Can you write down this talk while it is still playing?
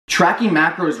Tracking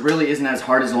macros really isn't as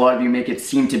hard as a lot of you make it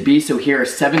seem to be, so here are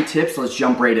 7 tips. Let's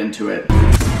jump right into it.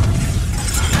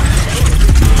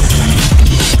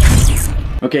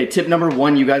 Okay, tip number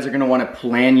 1, you guys are gonna wanna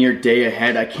plan your day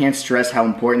ahead. I can't stress how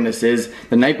important this is.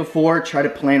 The night before, try to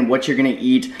plan what you're gonna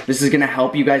eat. This is gonna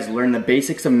help you guys learn the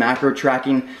basics of macro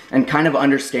tracking and kind of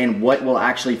understand what will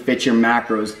actually fit your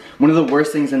macros. One of the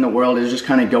worst things in the world is just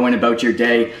kind of going about your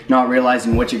day, not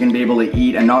realizing what you're gonna be able to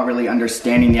eat and not really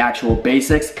understanding the actual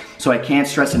basics. So I can't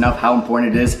stress enough how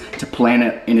important it is to plan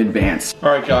it in advance.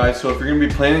 All right guys, so if you're gonna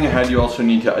be planning ahead, you also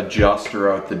need to adjust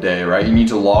throughout the day, right? You need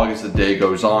to log as the day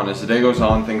goes on. As the day goes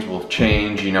on, things will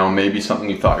change, you know, maybe something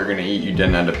you thought you were gonna eat, you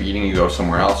didn't end up eating, you go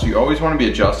somewhere else. So you always wanna be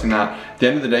adjusting that. At the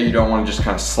end of the day, you don't wanna just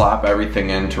kind of slap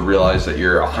everything in to realize that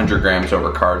you're 100 grams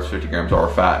over carbs, 50 grams over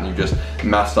fat, and you just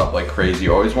messed up like crazy.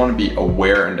 You always wanna be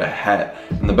aware and ahead.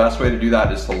 And the best way to do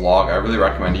that is to log. I really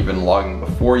recommend even logging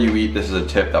before you eat. This is a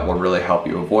tip that will really help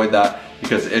you avoid that,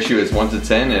 because the issue is once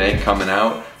it's in, it ain't coming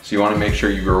out. So you wanna make sure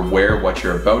you're aware of what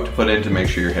you're about to put in to make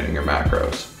sure you're hitting your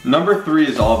macros. Number 3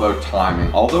 is all about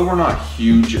timing. Although we're not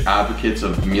huge advocates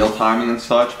of meal timing and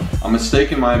such, a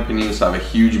mistake in my opinion is to have a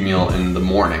huge meal in the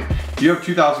morning. If you have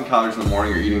 2,000 calories in the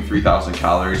morning, you're eating 3,000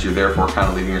 calories, you're therefore kind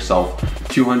of leaving yourself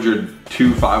 200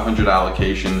 to 500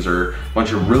 allocations or a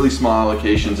bunch of really small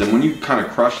allocations, and when you kind of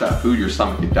crush that food, your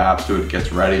stomach adapts to it,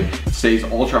 gets ready, it stays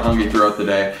ultra hungry throughout the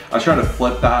day. I try to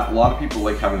flip that. A lot of people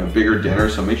like having a bigger dinner,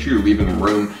 so make sure you're leaving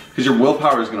room, because your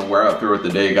willpower is going to wear out throughout the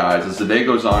day, guys. As the day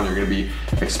goes on, you're going to be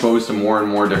exposed to more and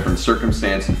more different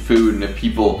circumstance and food, and if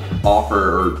people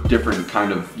offer or different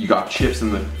kind of, you got chips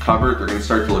in the cupboard, they're going to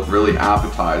start to look really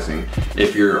appetizing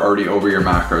if you're already over your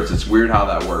macros. It's weird how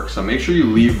that works, so make sure you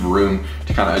leave room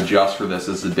to kind of adjust for this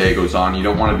as the day goes on. You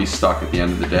don't want to be stuck at the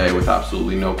end of the day with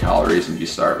absolutely no calories and be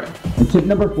starving. And tip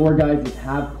number 4, guys, is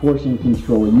have portion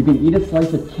control. You can eat a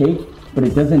slice of cake, but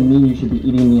it doesn't mean you should be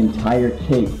eating the entire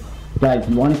cake. Guys,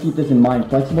 you want to keep this in mind.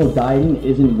 Flexible dieting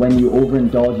isn't when you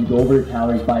overindulge, you go over your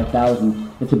calories by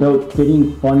 1,000. It's about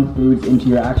fitting fun foods into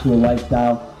your actual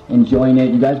lifestyle, enjoying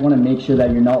it. You guys want to make sure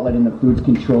that you're not letting the foods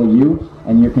control you,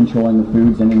 and you're controlling the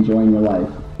foods and enjoying your life.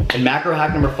 And macro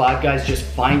hack number 5, guys, just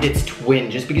find its twin.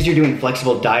 Just because you're doing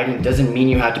flexible dieting doesn't mean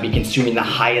you have to be consuming the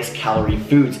highest calorie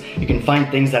foods. You can find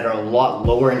things that are a lot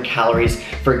lower in calories.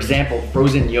 For example,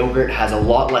 frozen yogurt has a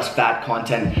lot less fat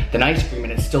content than ice cream,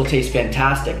 and it still tastes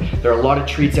fantastic. There are a lot of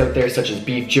treats out there such as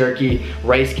beef jerky,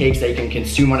 rice cakes that you can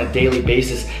consume on a daily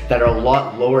basis that are a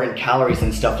lot lower in calories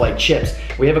than stuff like chips.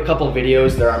 We have a couple of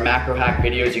videos. There are macro hack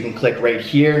videos. You can click right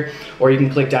here, or you can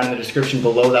click down in the description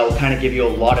below. That will kind of give you a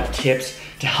lot of tips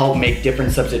to help make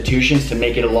different substitutions to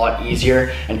make it a lot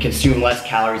easier and consume less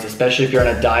calories, especially if you're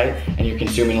on a diet and you're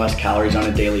consuming less calories on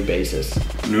a daily basis.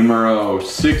 Numero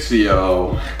 60.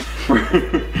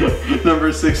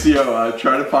 Number 60,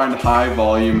 try to find high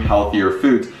volume, healthier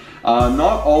foods.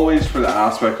 Not always for the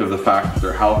aspect of the fact that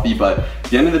they're healthy, but at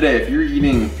the end of the day, if you're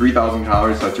eating 3,000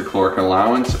 calories, that's your caloric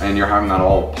allowance, and you're having that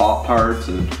all Pop-Tarts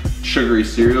and sugary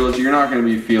cereals, you're not gonna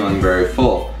be feeling very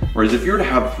full. Whereas if you were to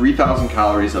have 3,000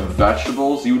 calories of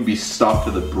vegetables, you would be stuffed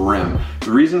to the brim.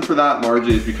 The reason for that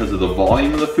largely is because of the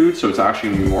volume of the food, so it's actually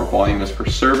gonna be more voluminous per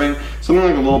serving. Something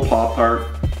like a little Pop-Tart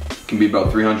can be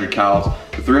about 300 calories.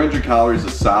 The 300 calories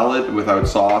of salad without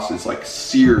sauce is like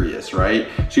serious, right?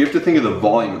 So you have to think of the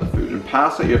volume of the food. And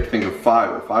past that, you have to think of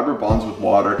fiber. Fiber bonds with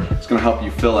water. It's gonna help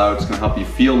you fill out. It's gonna help you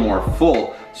feel more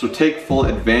full. So take full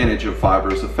advantage of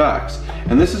fiber's effects.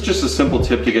 And this is just a simple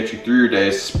tip to get you through your day,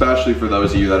 especially for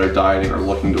those of you that are dieting or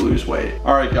looking to lose weight.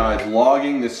 All right guys,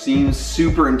 logging, this seems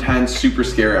super intense, super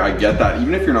scary. I get that.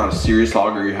 Even if you're not a serious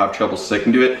logger, you have trouble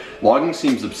sticking to it, logging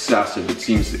seems obsessive. It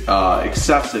seems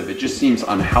excessive. It just seems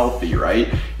unhealthy,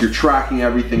 right? You're tracking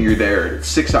everything, you're there. It's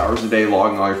 6 hours a day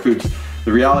logging all your foods.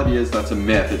 The reality is that's a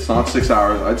myth. It's not 6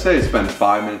 hours. I'd say spend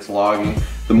 5 minutes logging.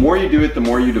 The more you do it, the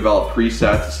more you develop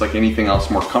presets. It's like anything else,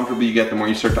 the more comfortable you get, the more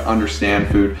you start to understand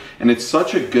food. And it's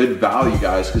such a good value,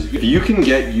 guys, because if you can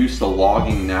get used to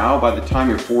logging now, by the time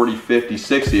you're 40, 50,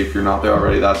 60, if you're not there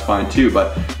already, that's fine too.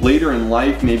 But later in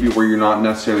life, maybe where you're not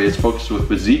necessarily as focused with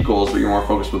physique goals, but you're more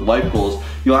focused with life goals,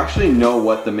 you'll actually know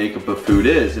what the makeup of food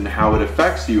is and how it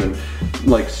affects you, and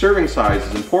like serving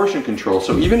sizes and portion control.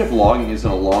 So even if logging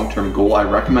isn't a long-term goal, I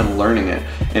recommend learning it.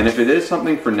 And if it is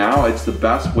something for now, it's the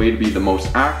best way to be the most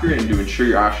accurate and to ensure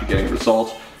you're actually getting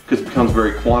results, because it becomes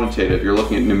very quantitative. You're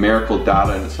looking at numerical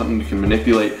data, and it's something you can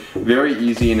manipulate very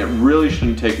easy, and it really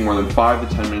shouldn't take more than 5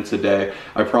 to 10 minutes a day.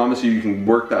 I promise you, you can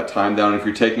work that time down. If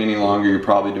you're taking any longer, you're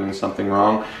probably doing something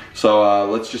wrong. So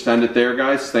let's just end it there,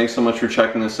 guys. Thanks so much for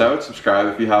checking this out. Subscribe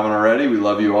if you haven't already. We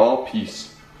love you all. Peace.